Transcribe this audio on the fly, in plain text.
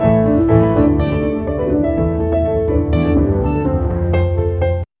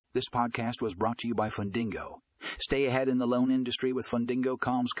This podcast was brought to you by Fundingo. Stay ahead in the loan industry with Fundingo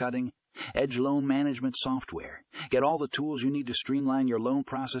Calms Cutting Edge loan management software. Get all the tools you need to streamline your loan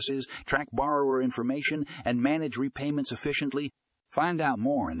processes, track borrower information, and manage repayments efficiently. Find out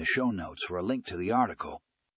more in the show notes for a link to the article.